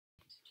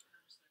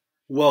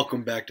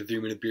Welcome back to 3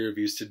 Minute Beer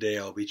Reviews. Today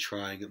I'll be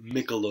trying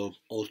Michelob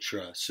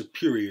Ultra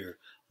Superior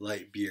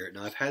Light Beer.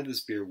 Now I've had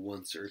this beer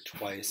once or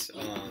twice.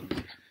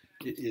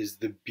 It is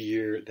the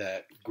beer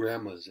that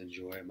grandmas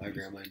enjoy. My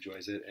grandma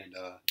enjoys it, and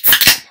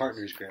my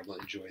partner's grandma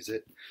enjoys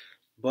it.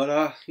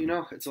 But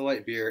it's a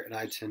light beer, and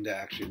I tend to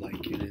actually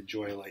like and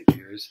enjoy light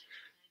beers.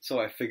 So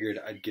I figured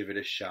I'd give it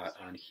a shot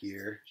on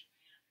here,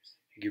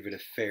 give it a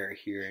fair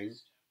hearing.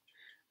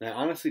 And I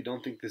honestly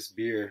don't think this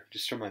beer,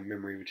 just from my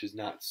memory, which is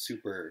not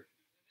super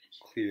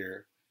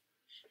clear.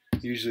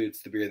 Usually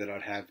it's the beer that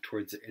I'd have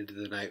towards the end of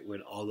the night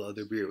when all the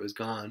other beer was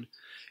gone.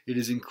 It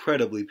is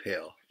incredibly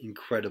pale.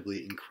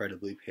 Incredibly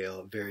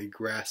pale. Very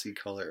grassy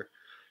color.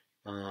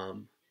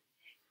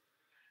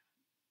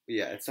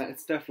 Yeah, it's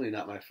definitely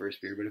not my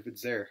first beer, but if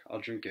it's there, I'll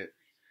drink it.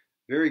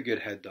 Very good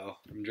head though.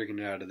 I'm drinking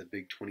it out of the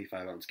big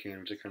 25-ounce can,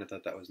 which I kind of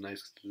thought that was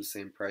nice because it's the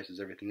same price as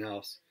everything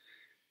else.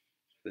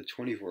 The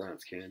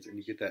 24-ounce cans, and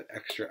you get that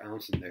extra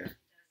ounce in there.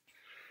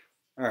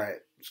 Alright,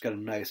 it's got a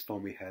nice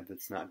foamy head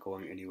that's not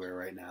going anywhere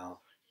right now.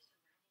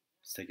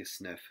 Let's take a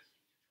sniff.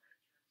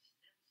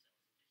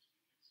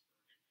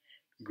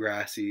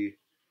 Grassy,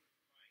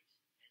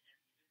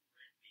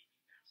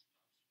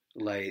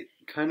 light,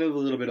 kind of a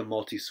little bit of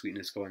malty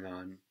sweetness going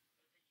on,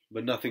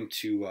 but nothing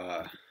too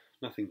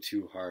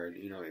hard.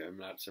 You know, I'm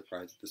not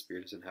surprised that this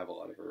beer doesn't have a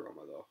lot of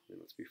aroma though. I mean,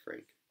 let's be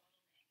frank.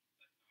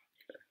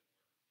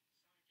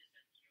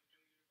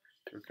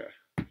 Okay.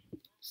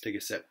 Let's take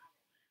a sip.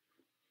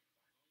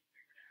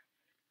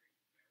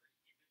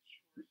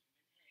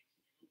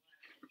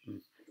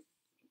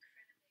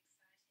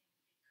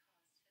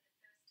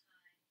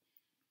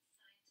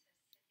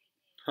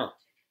 Huh.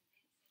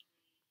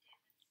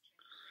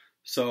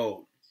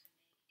 So,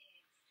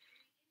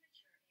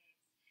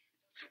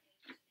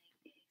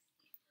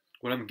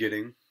 what I'm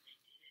getting,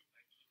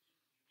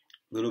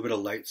 a little bit of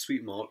light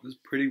sweet malt. It's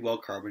pretty well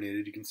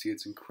carbonated. You can see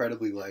it's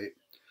incredibly light,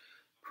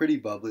 pretty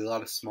bubbly, a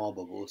lot of small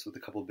bubbles with a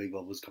couple big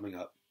bubbles coming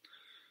up.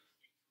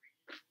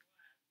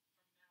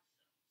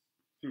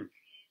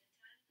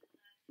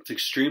 It's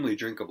extremely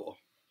drinkable.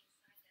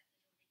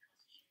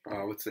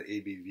 What's the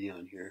ABV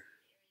on here?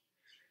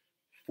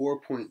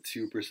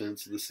 4.2%,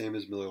 so the same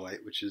as Miller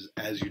Lite, which is,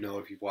 as you know,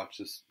 if you've watched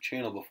this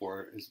channel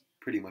before, is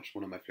pretty much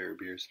one of my favorite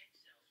beers.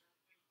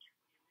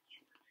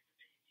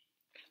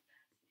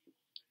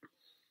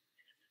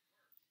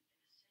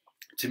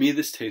 To me,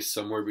 this tastes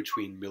somewhere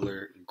between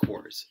Miller and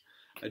Coors.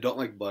 I don't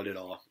like Bud at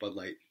all. Bud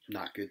Light,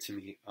 not good to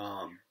me.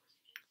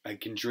 I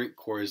can drink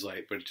Coors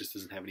Light, but it just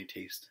doesn't have any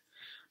taste.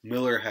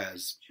 Miller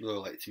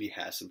Lite to me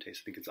has some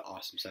taste. I think it's an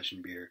awesome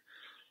session beer.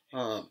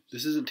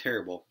 This isn't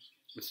terrible.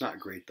 It's not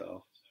great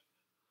though.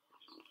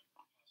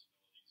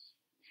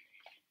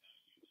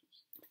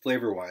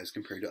 Flavor-wise,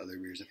 compared to other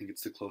beers, I think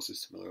it's the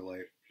closest to Miller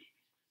Lite.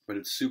 But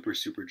it's super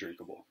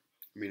drinkable.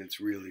 I mean, it's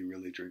really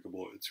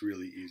drinkable. It's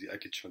really easy. I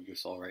could chug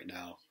this all right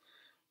now.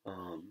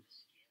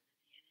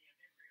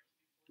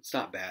 It's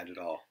not bad at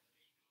all.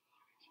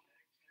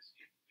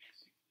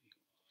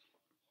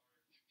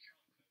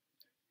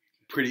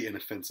 Pretty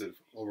inoffensive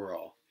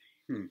overall.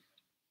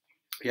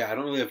 Yeah, I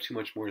don't really have too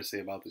much more to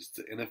say about this. It's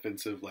an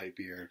inoffensive light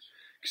beer,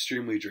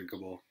 extremely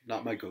drinkable.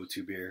 Not my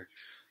go-to beer.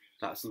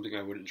 Not something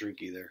I wouldn't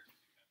drink either.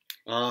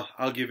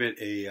 I'll give it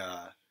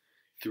a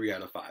 3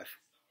 out of 5.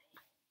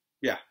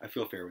 Yeah, I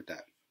feel fair with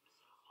that.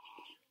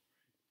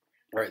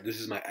 Alright,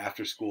 this is my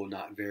after school,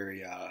 not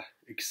very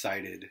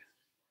excited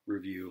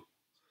review.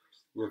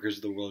 Workers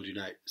of the world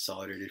unite.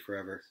 Solidarity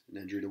forever.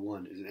 An injury to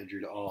one is an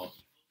injury to all.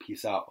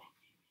 Peace out.